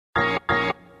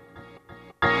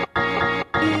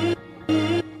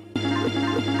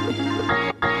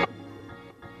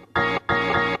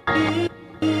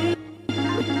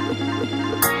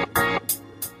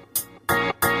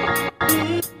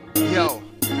Yo,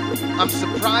 I'm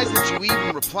surprised that you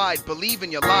even replied. Believe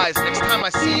in your lies. Next time I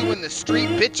see you in the street,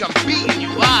 bitch, I'm beating you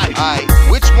live.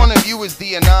 Aight, which one of you is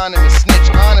the anonymous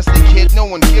snitch? Honestly, kid, no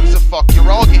one gives a fuck. You're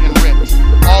all getting ripped.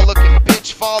 All looking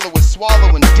bitch followers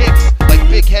swallowing dicks. Like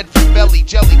big head for belly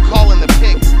jelly calling the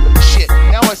pigs. Shit,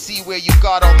 now I see where you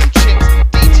got all them chips.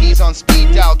 DT's on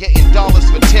speed dial getting dollars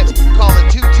for tips. Calling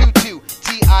 222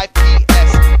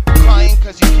 TIPS. Crying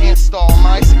cause you can't stall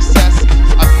my success.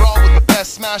 I brawl with the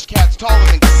best, smash cats taller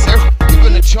than sir. You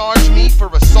gonna charge me for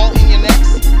assaulting your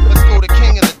necks? Let's go to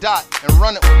King of the Dot and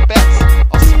run it with bets.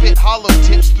 I'll spit hollow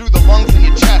tips through the lungs in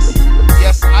your chest.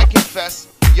 Yes, I confess,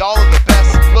 y'all are the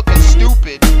best. Looking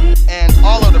stupid and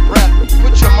all out of breath.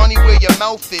 Put your money where your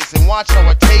mouth is and watch how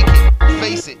I take it.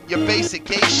 Face it, your basic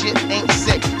gay shit ain't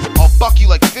sick. I'll buck you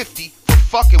like 50 for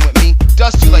fucking with me.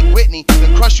 Dust you like Whitney,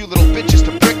 then crush you little bitches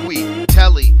to brickweed.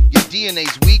 Telly, your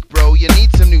DNA's weak, bro. You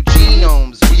need some new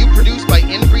genomes. Were you produced by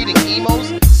inbreeding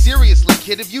emos? Seriously,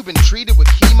 kid, have you been treated with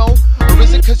chemo? Or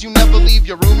is it cause you never leave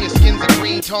your room, your skin's a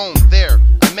green tone? There,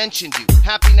 I mentioned you.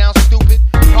 Happy now, stupid?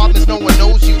 Problem is no one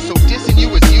knows you, so dissing you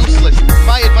is useless.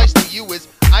 My advice to you is,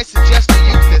 I suggest you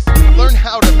use this. Learn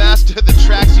how to master the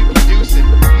tracks you producing.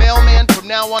 Mailman, from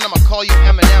now on I'ma call you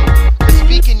Eminem. Cause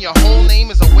speaking your whole name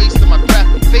is a waste of my breath.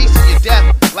 Facing your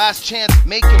death, last chance,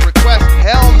 make your request.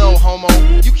 Hell no, homo,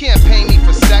 you can't pay me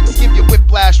for sex. Give you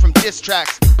whiplash from diss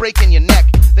tracks, breaking your neck.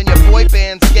 Then your boy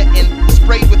band's getting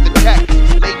sprayed with the tech.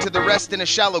 Laid to the rest in a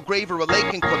shallow grave or a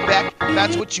lake in Quebec.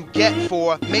 That's what you get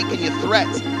for making your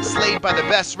threats. Slayed by the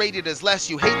best, rated as less.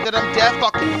 You hate that I'm deaf?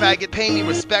 Fucking faggot, pay me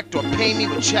respect or pay me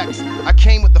with checks. I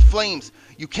came with the flames,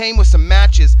 you came with some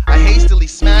matches. I hastily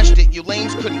smashed it, you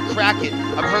lames couldn't crack it.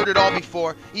 I've heard it all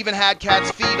before, even had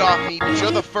cats feed off me. But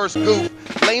you're the first goof,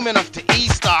 lame enough to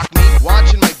e-stock me.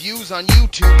 Watching my views on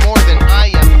YouTube more than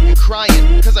I am. And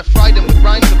crying, cause I fried them with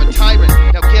rhymes of a tyrant.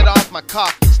 Now get off my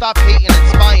cock, stop hating and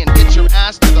spying. Get your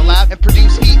ass to the lab and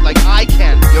produce heat like I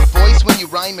can. Your voice when you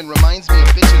rhyming reminds me of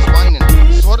bitches whining.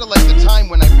 Sorta like the time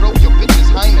when I broke your bitch's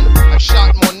hymen. I've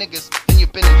shot more niggas than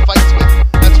you've been in fights with.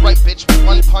 That's right, bitch, with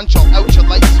one punch I'll out your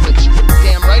light switch.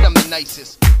 Damn right I'm the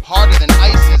nicest, harder than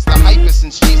ISIS, the hypest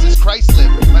since Jesus Christ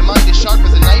lived. My mind is sharp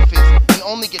as a knife is, and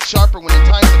only gets sharper when in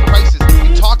times of crisis.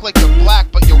 You talk like you're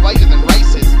black, but you're whiter than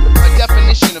rice is. My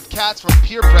definition of cats from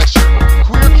peer pressure,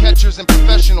 queer catchers and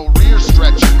professional rear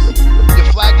stretchers. You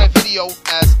flagged my video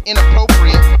as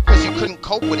inappropriate, cause you couldn't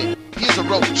cope with it. Here's a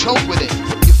rope, choke with it.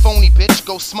 You phony bitch,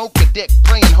 go smoke a dick.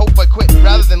 Pray and hope I quit,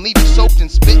 rather than leave you soaked in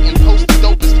spit and post the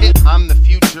dopest hit. I'm the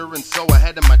future and so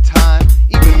ahead of my time.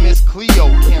 Even Miss Cleo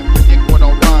can't predict what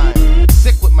I'll rhyme.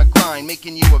 Sick with my grind,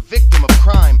 making you a victim of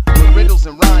crime. With riddles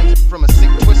and rhymes from a sick,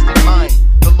 twisted mind.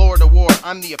 The Lord of War,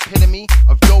 I'm the epitome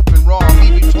of dope and raw.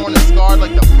 Leave you torn and scarred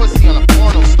like the pussy on a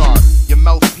porno star. Your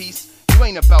mouthpiece, you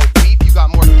ain't about beef. You got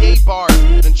more gay bars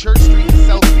than Church Street and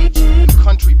South Beach. You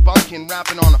country bumpkin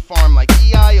rapping on a farm like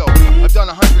EIO. I've done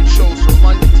 100 shows from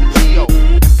London to Tio,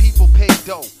 and people pay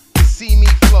dough to see me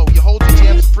flow. You hold your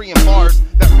jams for free in bars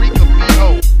that reek of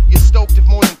B.O. You're stoked if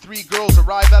more than 3 girls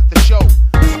arrive at the show.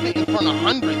 I spit in front of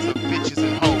hundreds of bitches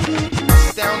and hoes.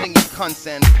 Astounding you cunts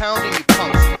and pounding you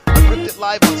punks. I ripped it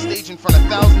live on stage in front of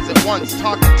thousands at once.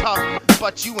 Talking tough,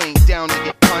 but you ain't down to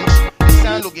get punched. Your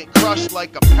sound will get crushed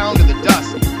like a pound of the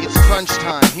dust. It's crunch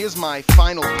time, here's my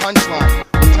final punchline.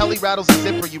 When Telly rattles a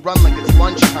zipper, you run like it's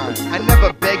lunchtime. I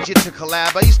never begged you to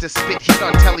collab, I used to spit heat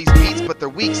on Telly's beats, but they're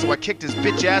weak, so I kicked his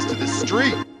bitch ass to the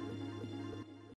street.